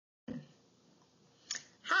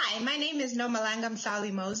Hi, my name is Nomalanga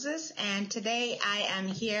Mhlauli-Moses, and today I am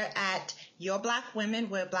here at Your Black Women,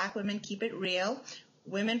 where Black women keep it real.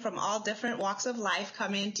 Women from all different walks of life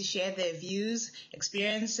come in to share their views,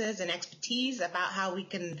 experiences, and expertise about how we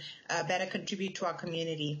can better contribute to our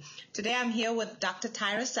community. Today I'm here with Dr.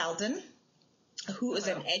 Tyra Seldon, who is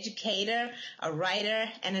an educator, a writer,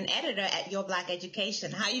 and an editor at Your Black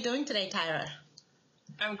Education. How are you doing today, Tyra?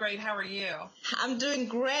 I'm great. How are you? I'm doing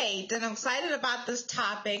great, and I'm excited about this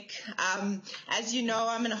topic. As you know,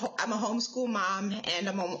 I'm a homeschool mom, and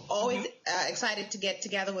I'm always excited to get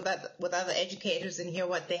together with other educators and hear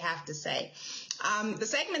what they have to say. The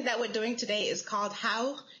segment that we're doing today is called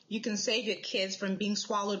How You Can Save Your Kids from Being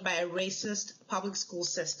Swallowed by a Racist Public School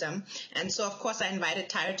System. And so, of course, I invited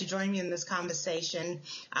Tyra to join me in this conversation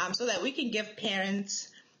so that we can give parents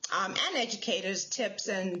and educators tips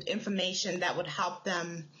and information that would help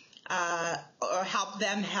them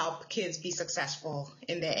help kids be successful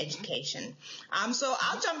in their education. So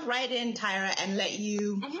I'll jump right in, Tyra, and let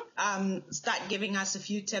you start giving us a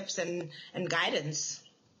few tips and guidance.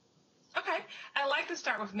 Okay. I'd like to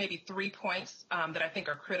start with maybe 3 points that I think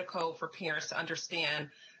are critical for parents to understand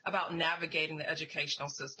about navigating the educational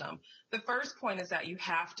system. The first point is that you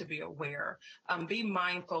have to be aware, be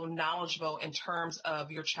mindful, knowledgeable in terms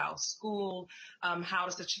of your child's school. How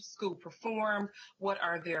does the school perform? What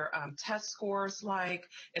are their test scores like?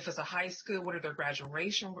 If it's a high school, what are their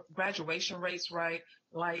graduation rates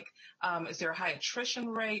like? Is there a high attrition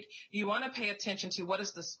rate? You want to pay attention to what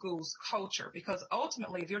is the school's culture, because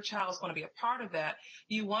ultimately, if your child is going to be a part of that,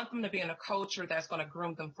 you want them to be in a culture that's going to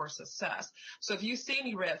groom them for success. So if you see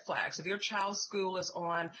any red flags, if your child's school is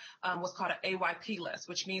on what's called an AYP list,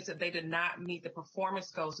 which means that they did not meet the performance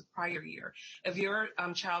goals the prior year. If your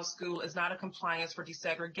child's school is not in compliance for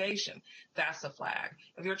desegregation, that's a flag.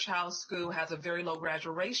 If your child's school has a very low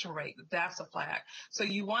graduation rate, that's a flag. So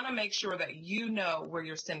you want to make sure that you know where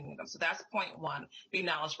you're sending them. So that's point one, be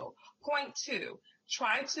knowledgeable. Point two,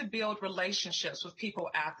 try to build relationships with people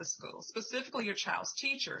at the school, specifically your child's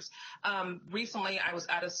teachers. Recently, I was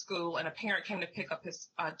at a school and a parent came to pick up his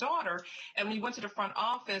daughter, and we went to the front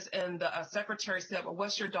office and the secretary said, well,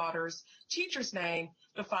 what's your daughter's teacher's name?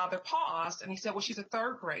 The father paused and he said, well, she's a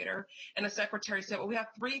third grader. And the secretary said, well, we have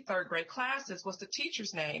 3 third grade classes. What's the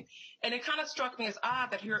teacher's name? And it kind of struck me as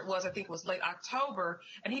odd that here it was, I think it was late October,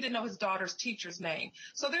 and he didn't know his daughter's teacher's name.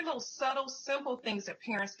 So there are little subtle, simple things that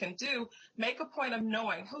parents can do. Make a point of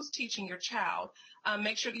knowing who's teaching your child.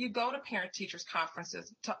 Make sure that you go to parent-teachers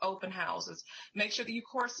conferences, to open houses. Make sure that you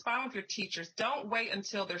correspond with your teachers. Don't wait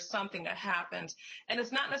until there's something that happens. And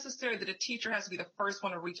it's not necessary that a teacher has to be the first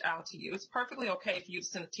one to reach out to you. It's perfectly okay for you to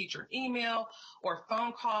send a teacher an email or a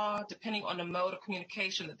phone call, depending on the mode of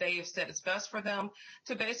communication that they have said is best for them,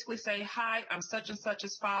 to basically say, hi, I'm such and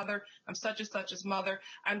such's father, I'm such and such's mother.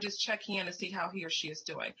 I'm just checking in to see how he or she is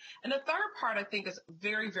doing. And the third part I think is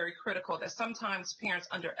very, very critical that sometimes parents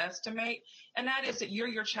underestimate, and that is that you're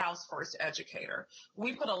your child's first educator.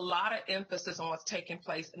 We put a lot of emphasis on what's taking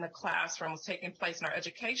place in the classroom, what's taking place in our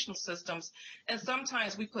educational systems, and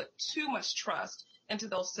sometimes we put too much trust into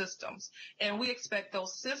those systems. And we expect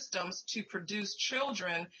those systems to produce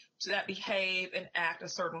children that behave and act a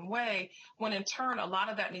certain way, when in turn, a lot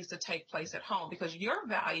of that needs to take place at home, because your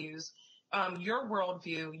values, your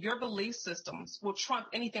worldview, your belief systems will trump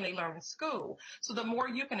anything they learn in school. So the more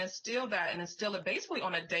you can instill that and instill it basically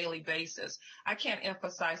on a daily basis, I can't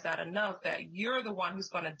emphasize that enough, that you're the one who's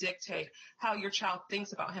going to dictate how your child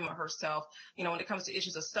thinks about him or herself. You know, when it comes to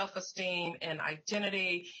issues of self-esteem and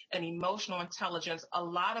identity and emotional intelligence, a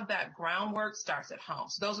lot of that groundwork starts at home.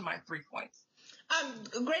 So those are my 3 points.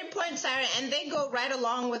 Great point, Sarah, and they go right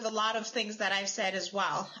along with a lot of things that I've said as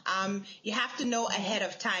well. You have to know ahead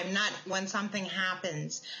of time, not when something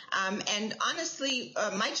happens. And honestly,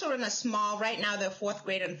 my children are small. Right now, they're 4th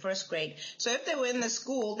grade and 1st grade. So if they were in the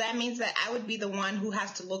school, that means that I would be the one who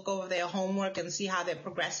has to look over their homework and see how they're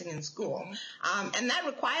progressing in school. And that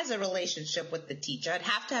requires a relationship with the teacher. I'd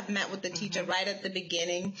have to have met with the teacher right at the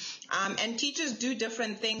beginning. And teachers do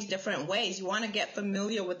different things different ways. You want to get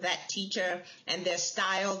familiar with that teacher and their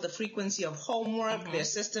style, the frequency of homework, their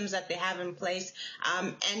systems that they have in place.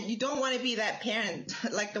 And you don't want to be that parent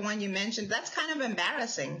like the one you mentioned. That's kind of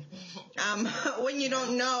embarrassing when you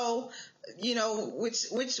don't know,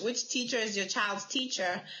 which teacher is your child's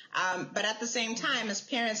teacher. But at the same time, as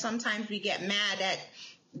parents, sometimes we get mad at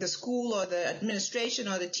the school or the administration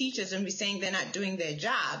or the teachers and we're saying they're not doing their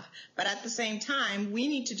job. But at the same time, we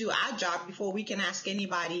need to do our job before we can ask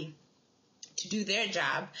anybody to do their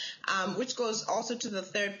job, which goes also to the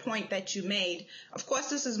third point that you made. Of course,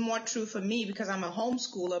 this is more true for me because I'm a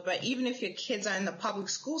homeschooler, but even if your kids are in the public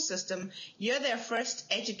school system, you're their first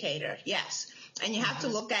educator, yes. And you have to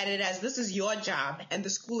look at it as this is your job and the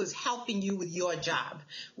school is helping you with your job.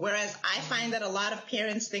 Whereas I find that a lot of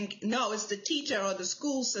parents think, no, it's the teacher or the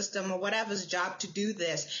school system or whatever's job to do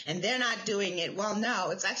this, and they're not doing it. Well,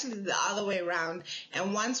 no, it's actually the other way around.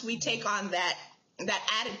 And once we take on that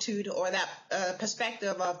attitude or that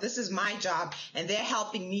perspective of this is my job and they're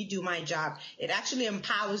helping me do my job, it actually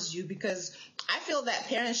empowers you, because I feel that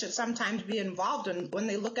parents should sometimes be involved when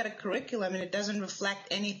they look at a curriculum and it doesn't reflect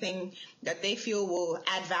anything that they feel will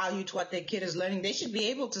add value to what their kid is learning. They should be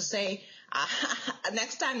able to say,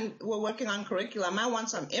 next time we're working on curriculum, I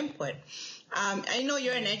want some input. I know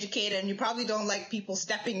you're an educator and you probably don't like people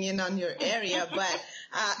stepping in on your area, but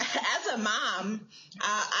as a mom,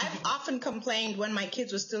 I've often complained when my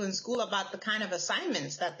kids were still in school about the kind of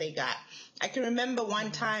assignments that they got. I can remember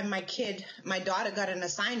one time my daughter got an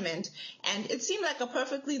assignment, and it seemed like a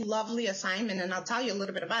perfectly lovely assignment, and I'll tell you a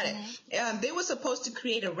little bit about it. They were supposed to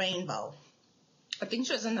create a rainbow. I think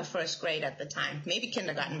she was in the first grade at the time, maybe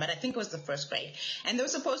kindergarten, but I think it was the first grade. And they were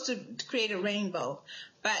supposed to create a rainbow,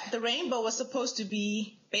 but the rainbow was supposed to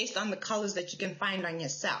be based on the colors that you can find on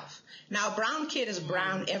yourself. Now, a brown kid is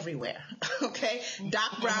brown everywhere, okay?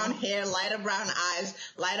 Dark brown hair, lighter brown eyes,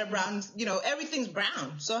 lighter brown, everything's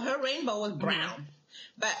brown. So her rainbow was brown.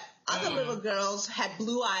 But other little girls had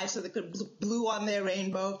blue eyes, so they could blue on their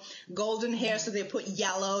rainbow, golden hair, so they put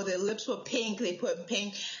yellow, their lips were pink, they put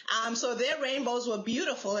pink. So their rainbows were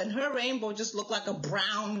beautiful, and her rainbow just looked like a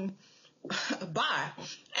brown bar.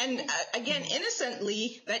 And again,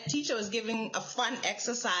 innocently, that teacher was giving a fun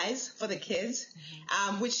exercise for the kids,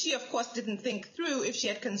 which she, of course, didn't think through if she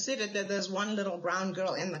had considered that there's one little brown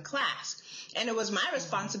girl in the class. And it was my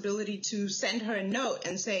responsibility to send her a note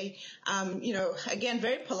and say, again,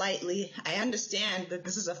 very politely, I understand that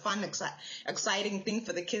this is a fun, exciting thing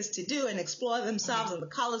for the kids to do and explore themselves and the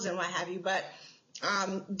colors and what have you. But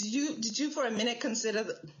did you for a minute consider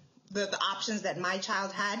the options that my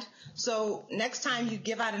child had? So next time you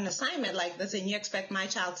give out an assignment like this and you expect me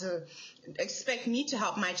to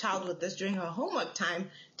help my child with this during her homework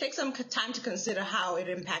time, take some time to consider how it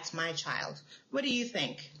impacts my child. What do you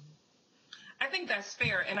think? I think that's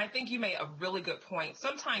fair, and I think you made a really good point.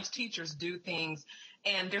 Sometimes teachers do things,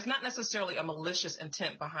 and there's not necessarily a malicious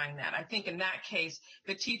intent behind that. I think in that case,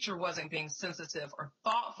 the teacher wasn't being sensitive or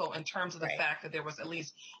thoughtful in terms of the fact that there was at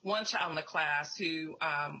least one child in the class who,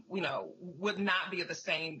 would not be of the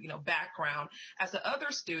same, background as the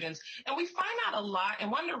other students. And we find out a lot,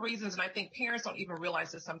 and one of the reasons, and I think parents don't even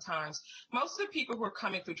realize this sometimes, most of the people who are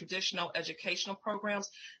coming through traditional educational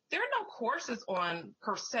programs, there are no courses on,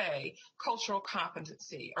 per se, cultural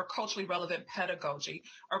competency or culturally relevant pedagogy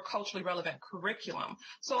or culturally relevant curriculum.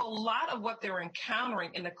 So a lot of what they're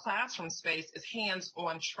encountering in the classroom space is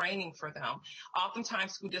hands-on training for them.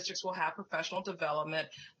 Oftentimes, school districts will have professional development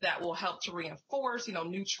that will help to reinforce,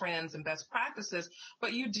 new trends and best practices.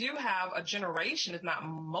 But you do have a generation, if not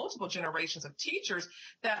multiple generations of teachers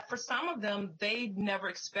that for some of them, they never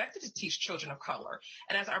expected to teach children of color.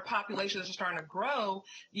 And as our populations are starting to grow,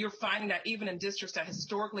 you're finding that even in districts that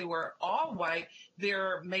historically were all white,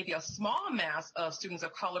 there may be a small mass of students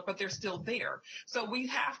of color, but they're still there. So we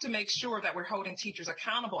have to make sure that we're holding teachers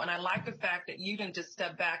accountable. And I like the fact that you didn't just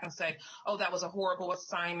step back and say, oh, that was a horrible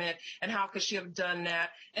assignment, and how could she have done that?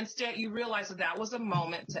 Instead, you realize that was a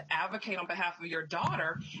moment to advocate on behalf of your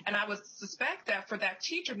daughter. And I would suspect that for that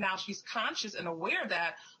teacher, now she's conscious and aware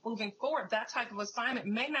that moving forward, that type of assignment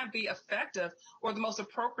may not be effective or the most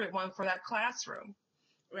appropriate one for that classroom.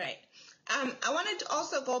 Right. I wanted to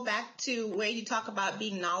also go back to where you talk about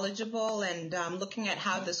being knowledgeable and looking at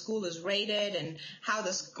how the school is rated and how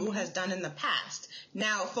the school has done in the past.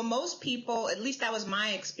 Now, for most people, at least that was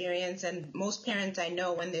my experience, and most parents I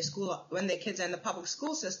know when their kids are in the public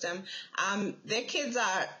school system, their kids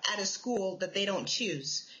are at a school that they don't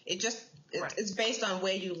choose. It's based on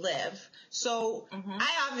where you live. So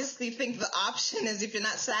I obviously think the option is, if you're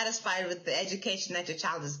not satisfied with the education that your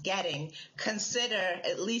child is getting, consider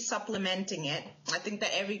at least supplementing it. I think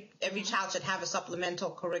that every child should have a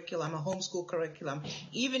supplemental curriculum, a homeschool curriculum,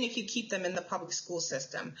 even if you keep them in the public school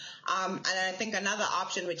system. And I think another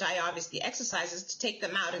option, which I obviously exercise, is to take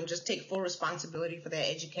them out and just take full responsibility for their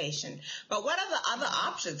education. But what are the other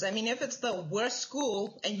options? I mean, if it's the worst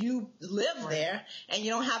school and you live there and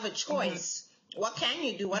you don't have a choice, what can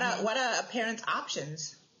you do? What are a parent's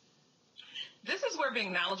options? This is where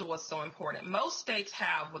being knowledgeable is so important. Most states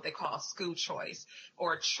have what they call school choice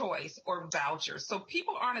or vouchers. So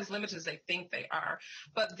people aren't as limited as they think they are.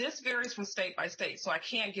 But this varies from state by state. So I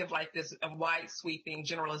can't give like this a wide sweeping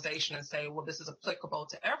generalization and say, well, this is applicable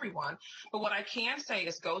to everyone. But what I can say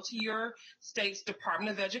is go to your state's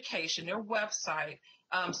Department of Education, their website.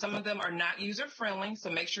 Some of them are not user-friendly, so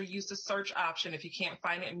make sure you use the search option if you can't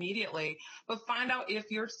find it immediately. But find out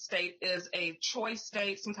if your state is a choice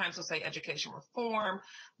state. Sometimes they'll say education reform,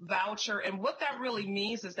 voucher. And what that really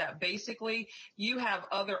means is that basically you have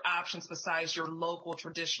other options besides your local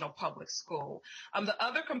traditional public school. The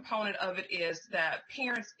other component of it is that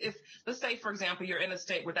parents, if, let's say, for example, you're in a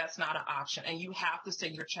state where that's not an option and you have to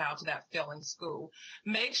send your child to that failing school,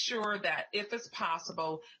 make sure that if it's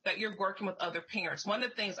possible that you're working with other parents. One of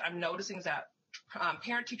the things I'm noticing is that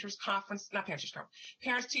parents-teacher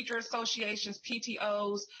associations,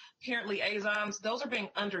 PTOs, parent liaisons, those are being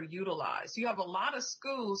underutilized. You have a lot of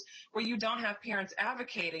schools where you don't have parents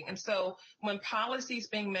advocating. And so when policies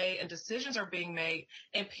being made and decisions are being made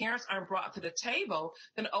and parents aren't brought to the table,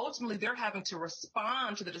 then ultimately they're having to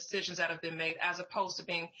respond to the decisions that have been made as opposed to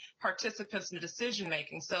being participants in the decision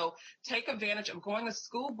making. So take advantage of going to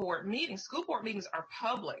school board meetings. School board meetings are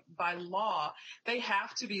public by law. They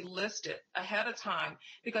have to be listed ahead of time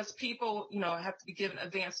because people, have to be given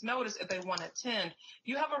advance notice if they want to attend.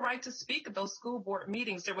 You have a right to speak at those school board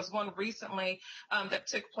meetings. There was one recently that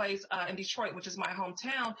took place in Detroit, which is my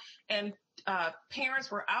hometown, and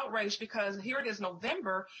parents were outraged because here it is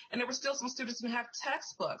November and there were still some students who have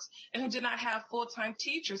textbooks and who did not have full-time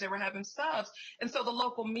teachers. They were having subs. And so the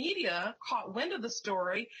local media caught wind of the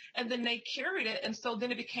story and then they carried it. And so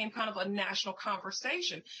then it became kind of a national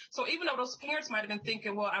conversation. So even though those parents might have been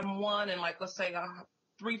thinking, well, I'm one in let's say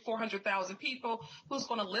 400,000 people, who's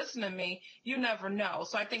going to listen to me? You never know.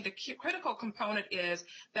 So I think the critical component is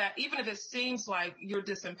that even if it seems like you're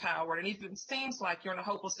disempowered and even it seems like you're in a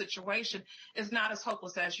hopeless situation, it's not as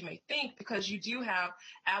hopeless as you may think because you do have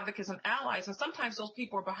advocates and allies. And sometimes those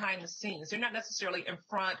people are behind the scenes. They're not necessarily in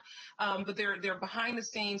front, but they're behind the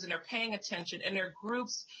scenes and they're paying attention. And they're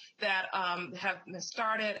groups that have been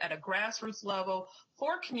started at a grassroots level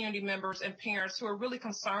for community members and parents who are really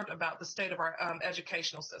concerned about the state of our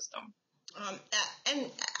educational system. And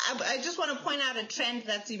I just want to point out a trend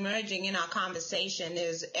that's emerging in our conversation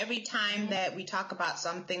is every time that we talk about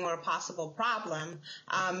something or a possible problem,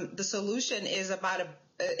 the solution is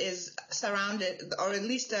surrounded, or at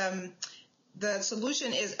least the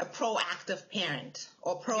solution is a proactive parent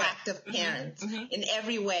or proactive parent in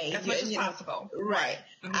every way. As much as possible. Right.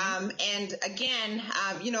 And again,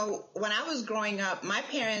 when I was growing up, my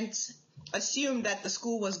parents assumed that the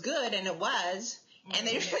school was good, and it was, and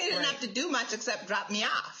they really didn't have to do much except drop me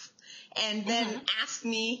off. And then ask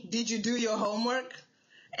me, did you do your homework?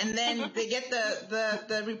 And then they get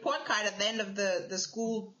the report card at the end of the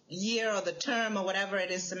school year or the term or whatever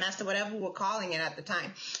it is, semester, whatever we're calling it at the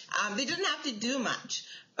time. They didn't have to do much.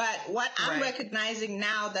 But what I'm recognizing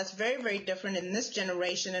now that's very, very different in this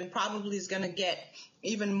generation and probably is going to get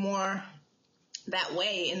even more that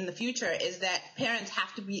way in the future is that parents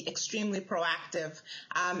have to be extremely proactive,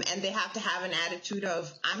 and they have to have an attitude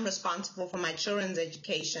of I'm responsible for my children's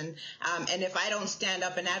education, and if I don't stand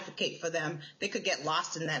up and advocate for them, they could get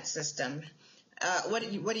lost in that system. What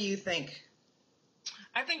do you think?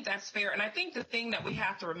 I think that's fair, and I think the thing that we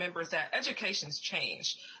have to remember is that education's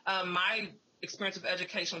changed. My experience of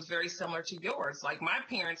education was very similar to yours. Like my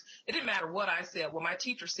parents, it didn't matter what I said. What my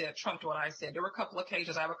teacher said trumped what I said. There were a couple of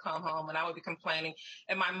occasions I would come home and I would be complaining.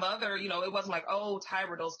 And my mother, it wasn't like, oh,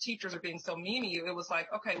 Tyra, those teachers are being so mean to you. It was like,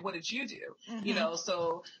 okay, what did you do?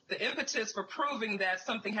 So the impetus for proving that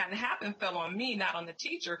something hadn't happened fell on me, not on the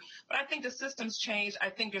teacher. But I think the system's changed.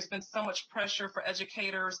 I think there's been so much pressure for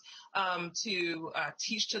educators to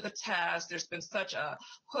teach to the test. There's been such a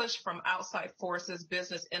push from outside forces,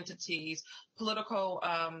 business entities, political,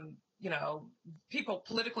 people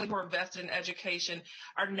politically who are vested in education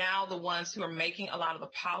are now the ones who are making a lot of the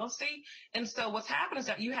policy. And so what's happened is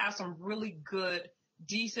that you have some really good,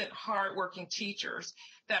 decent, hardworking teachers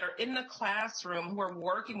that are in the classroom who are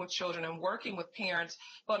working with children and working with parents.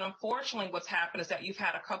 But unfortunately, what's happened is that you've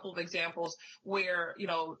had a couple of examples where,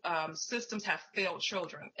 systems have failed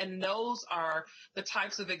children. And those are the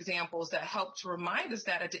types of examples that help to remind us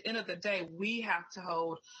that at the end of the day, we have to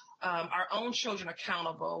hold our own children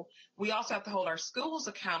accountable. We also have to hold our schools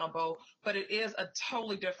accountable, but it is a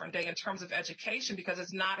totally different day in terms of education because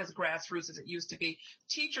it's not as grassroots as it used to be.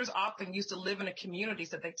 Teachers often used to live in the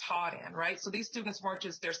communities that they taught in, right? So these students weren't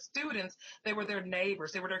just just their students, they were their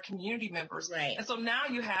neighbors, they were their community members. Right. And so now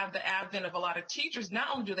you have the advent of a lot of teachers. Not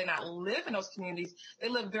only do they not live in those communities, they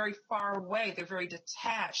live very far away. They're very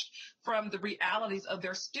detached from the realities of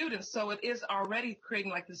their students. So it is already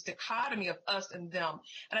creating like this dichotomy of us and them.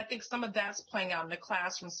 And I think some of that's playing out in the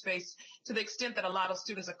classroom space to the extent that a lot of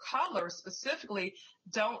students of color specifically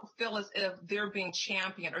don't feel as if they're being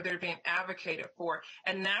championed or they're being advocated for.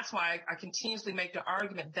 And that's why I continuously make the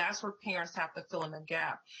argument that's where parents have to fill in the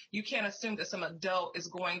gap. You can't assume that some adult is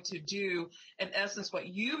going to do, in essence, what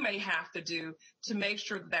you may have to do to make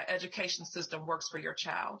sure that that education system works for your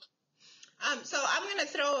child. So I'm going to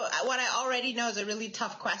throw what I already know is a really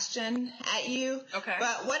tough question at you. Okay.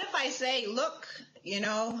 But what if I say, look,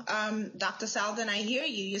 Dr. Seldon, I hear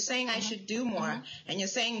you. You're saying I should do more, and you're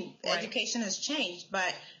saying education has changed.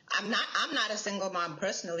 But I'm not a single mom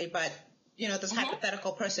personally, but this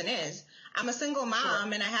hypothetical person is. I'm a single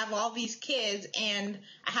mom, and I have all these kids, and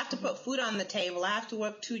I have to put food on the table. I have to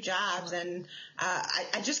work 2 jobs, and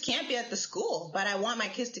I just can't be at the school. But I want my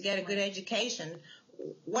kids to get a good education.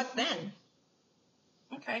 What then?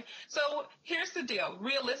 Okay. So here's the deal.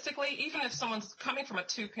 Realistically, even if someone's coming from a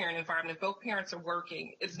 2-parent environment, if both parents are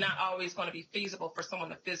working, it's not always going to be feasible for someone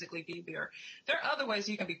to physically be there. There are other ways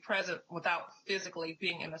you can be present without physically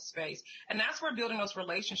being in a space. And that's where building those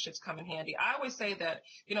relationships come in handy. I always say that,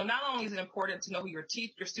 not only is it important to know who your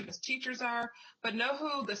students' teachers are, but know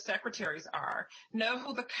who the secretaries are, know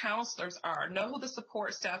who the counselors are, know who the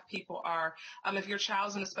support staff people are. If your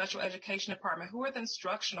child's in the special education department, who are the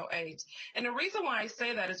instructional aides? And the reason why I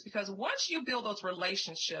say that is because once you build those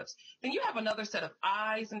relationships, then you have another set of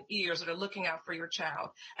eyes and ears that are looking out for your child.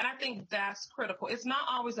 And I think that's critical. It's not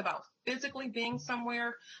always about physically being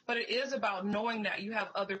somewhere, but it is about knowing that you have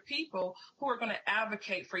other people who are going to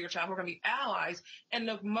advocate for your child, who are going to be allies. And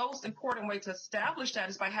the most important way to establish that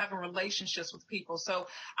is by having relationships with people. So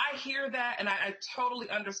I hear that, and I totally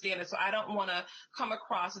understand it. So I don't want to come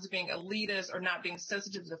across as being elitist or not being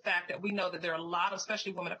sensitive to the fact that we know that there are a lot of,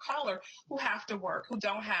 especially women of color, who have to work, who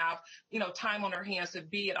don't have, time on their hands to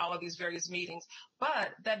be at all of these various meetings.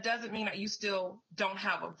 But that doesn't mean that you still don't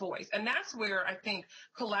have a voice. And that's where I think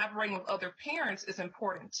collaborating with other parents is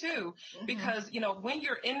important too, because, when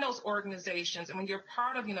you're in those organizations and when you're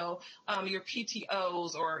part of, your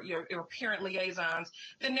PTOs or your parent liaisons,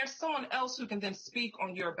 then there's someone else who can then speak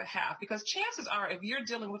on your behalf, because chances are if you're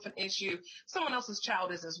dealing with an issue, someone else's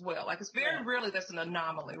child is as well. Like, it's very rarely that's an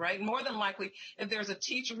anomaly, right? More than likely, if there's a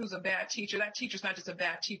teacher who's a bad teacher, that teacher's not just a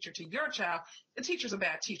bad teacher to your child, the teacher's a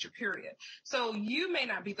bad teacher, period. So you may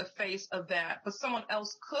not be the face of that, but someone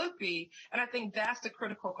else could be. And I think that's the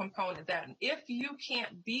critical component, that if you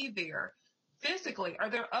can't be there physically, are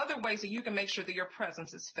there other ways that you can make sure that your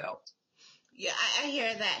presence is felt? Yeah, I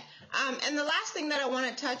hear that. And the last thing that I want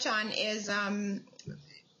to touch on is,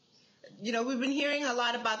 we've been hearing a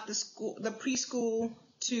lot about the preschool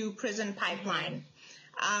to prison pipeline.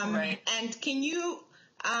 And can you,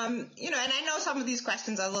 and I know some of these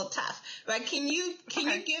questions are a little tough, but can you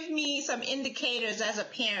give me some indicators as a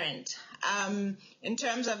parent, in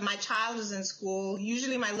terms of my child is in school,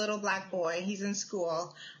 usually my little black boy, he's in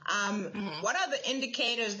school. What are the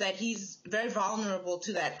indicators that he's very vulnerable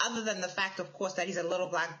to that, other than the fact, of course, that he's a little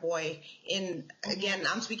black boy again,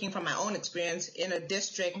 I'm speaking from my own experience, in a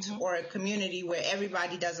district or a community where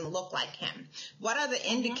everybody doesn't look like him. What are the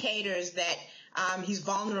indicators that he's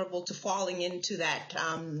vulnerable to falling into that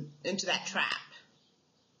trap?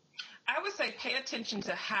 I would say pay attention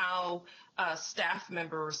to how staff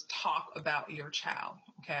members talk about your child,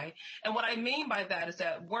 okay? And what I mean by that is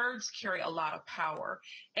that words carry a lot of power.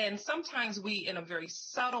 And sometimes we, in a very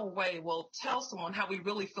subtle way, will tell someone how we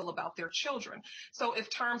really feel about their children. So if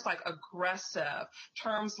terms like aggressive,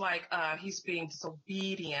 terms like he's being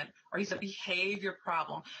disobedient, or he's a behavior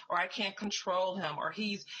problem, or I can't control him, or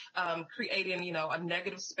he's creating, a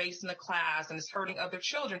negative space in the class and is hurting other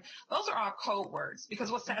children, those are all code words, because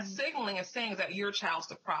what that's signaling and saying is that your child's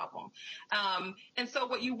the problem. And so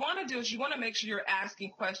what you want to do is you want to make sure you're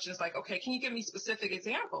asking questions like, okay, can you give me specific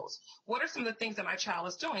examples? What are some of the things that my child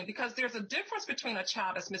is doing? Because there's a difference between a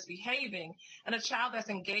child that's misbehaving and a child that's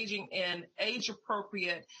engaging in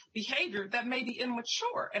age-appropriate behavior that may be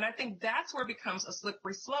immature. And I think that's where it becomes a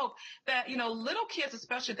slippery slope, that, little kids,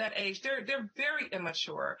 especially at that age, they're very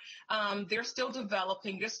immature. They're still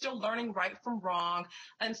developing. They're still learning right from wrong.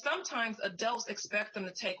 And sometimes adults expect them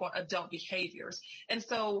to take on adult behaviors. And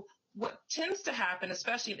so what tends to happen,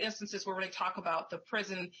 especially in instances where they talk about the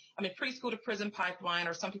preschool to prison pipeline,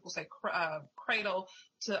 or some people say cradle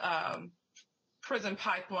to prison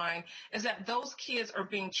pipeline is that those kids are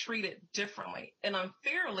being treated differently and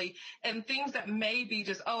unfairly, and things that may be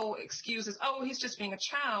just, excuses, he's just being a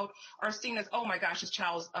child, are seen as, oh my gosh, this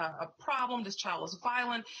child is a problem, this child is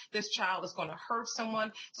violent, this child is going to hurt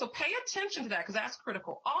someone. So pay attention to that, because that's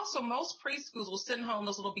critical. Also, most preschools will send home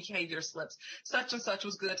those little behavior slips. Such and such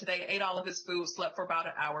was good today, ate all of his food, slept for about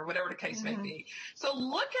an hour, whatever the case may be. So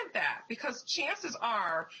look at that, because chances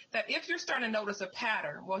are that if you're starting to notice a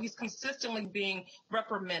pattern, well, he's consistently being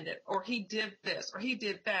reprimanded, or he did this, or he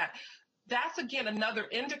did that, that's again another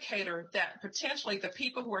indicator that potentially the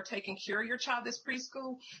people who are taking care of your child this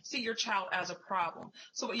preschool see your child as a problem.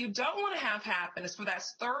 So what you don't want to have happen is for that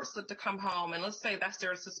third slip to come home, and let's say that's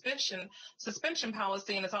their suspension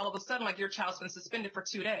policy, and it's all of a sudden like your child's been suspended for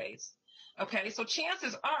 2 days. Okay, so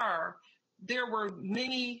chances are there were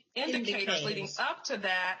many indicators leading up to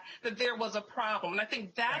that there was a problem. And I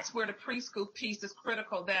think that's where the preschool piece is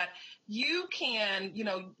critical, that you can,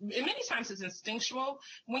 and many times it's instinctual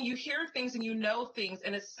when you hear things and you know things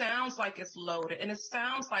and it sounds like it's loaded and it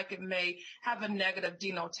sounds like it may have a negative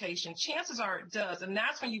denotation. Chances are it does. And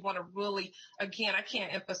that's when you want to really, again, I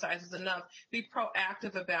can't emphasize this enough, be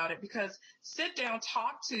proactive about it, because sit down,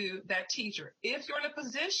 talk to that teacher. If you're in a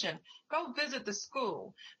position, go visit the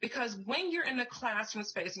school, because when you're in the classroom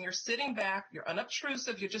space and you're sitting back, you're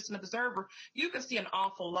unobtrusive, you're just an observer, you can see an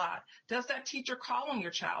awful lot. Does that teacher call on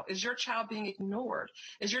your child? Is your child being ignored?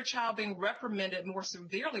 Is your child being reprimanded more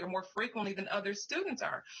severely or more frequently than other students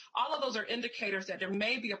are? All of those are indicators that there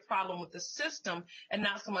may be a problem with the system and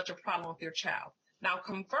not so much a problem with your child. Now,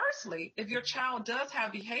 conversely, if your child does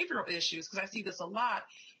have behavioral issues, because I see this a lot,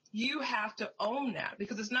 you have to own that,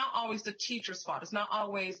 because it's not always the teacher's fault. It's not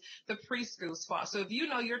always the preschool's fault. So if you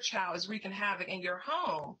know your child is wreaking havoc in your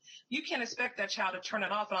home, you can't expect that child to turn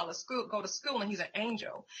it off and go to school and he's an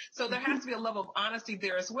angel. So there has to be a level of honesty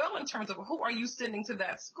there as well, in terms of who are you sending to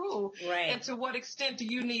that school, right, and to what extent do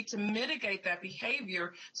you need to mitigate that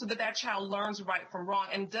behavior so that that child learns right from wrong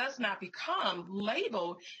and does not become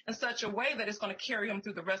labeled in such a way that it's going to carry him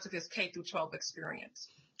through the rest of his K through 12 experience.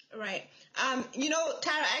 Right. Tyra,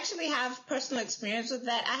 I actually have personal experience with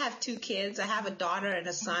that. I have 2 kids. I have a daughter and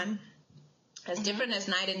a son, as different as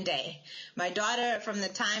night and day. My daughter, from the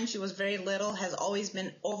time she was very little, has always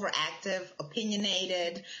been overactive,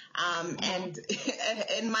 opinionated. And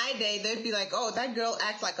in my day, they'd be like, oh, that girl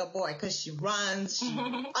acts like a boy because she runs, she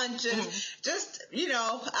punches, just,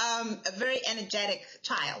 a very energetic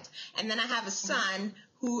child. And then I have a son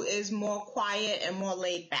who is more quiet and more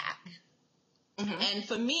laid back. And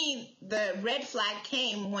for me, the red flag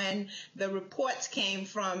came when the reports came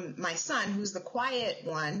from my son, who's the quiet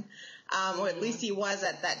one, or at least he was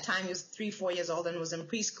at that time. He was 3-4 years old and was in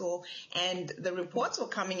preschool. And the reports were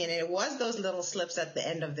coming in, and it was those little slips at the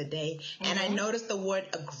end of the day. And I noticed the word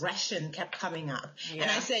aggression kept coming up. Yeah. And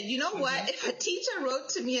I said, you know what? If a teacher wrote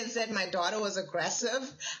to me and said my daughter was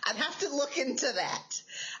aggressive, I'd have to look into that.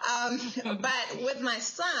 But with my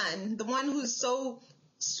son, the one who's so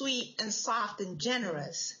sweet and soft and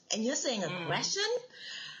generous, and you're saying aggression,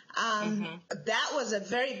 that was a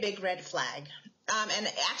very big red flag. And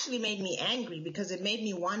it actually made me angry, because it made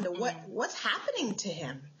me wonder what's happening to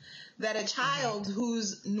him, that a child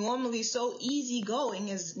who's normally so easygoing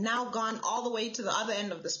has now gone all the way to the other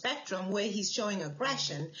end of the spectrum, where he's showing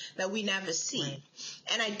aggression that we never see. Right.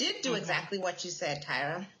 And I did do exactly what you said,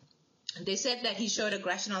 Tyra. They said that he showed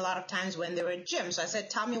aggression a lot of times when they were at gym. So I said,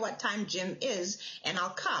 tell me what time gym is, and I'll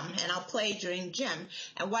come, and I'll play during gym.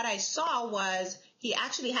 And what I saw was he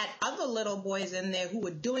actually had other little boys in there who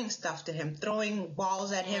were doing stuff to him, throwing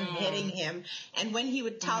balls at him, hitting him. And when he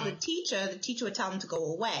would tell the teacher would tell him to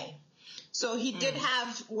go away. So he did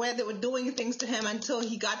have where they were doing things to him until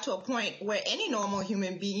he got to a point where any normal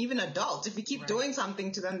human being, even adults, if you keep doing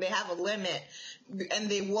something to them, they have a limit and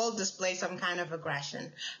they will display some kind of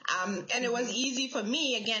aggression. And it was easy for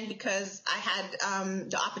me, again, because I had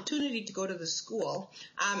the opportunity to go to the school.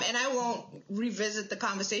 And I won't revisit the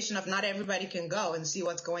conversation of not everybody can go and see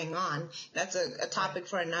what's going on. That's a topic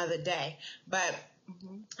for another day. But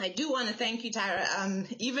I do want to thank you,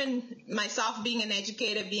 Tyra. Even myself being an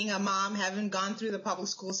educator, being a mom, having gone through the public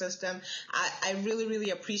school system, I really,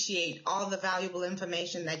 really appreciate all the valuable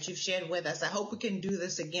information that you've shared with us. I hope we can do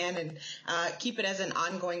this again and keep it as an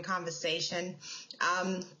ongoing conversation.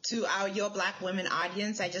 To our Your Black Women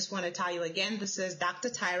audience, I just want to tell you again, this is Dr.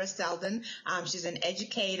 Tyra Seldon. She's an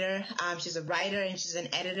educator, she's a writer, and she's an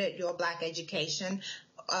editor at Your Black Education.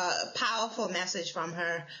 A powerful message from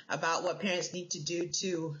her about what parents need to do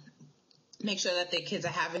to make sure that their kids are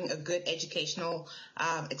having a good educational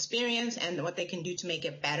experience and what they can do to make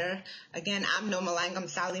it better. Again, I'm Nomalanga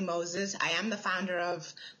Mhlauli-Moses. I am the founder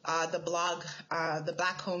of the blog, The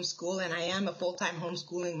Black Homeschool, and I am a full-time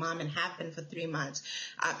homeschooling mom and have been for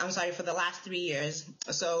for the last 3 years.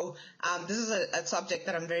 So this is a subject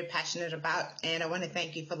that I'm very passionate about, and I want to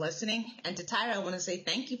thank you for listening. And to Tyra, I want to say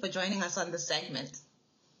thank you for joining us on this segment.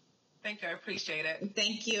 Thank you. I appreciate it.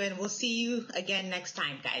 Thank you, and we'll see you again next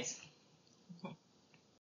time, guys.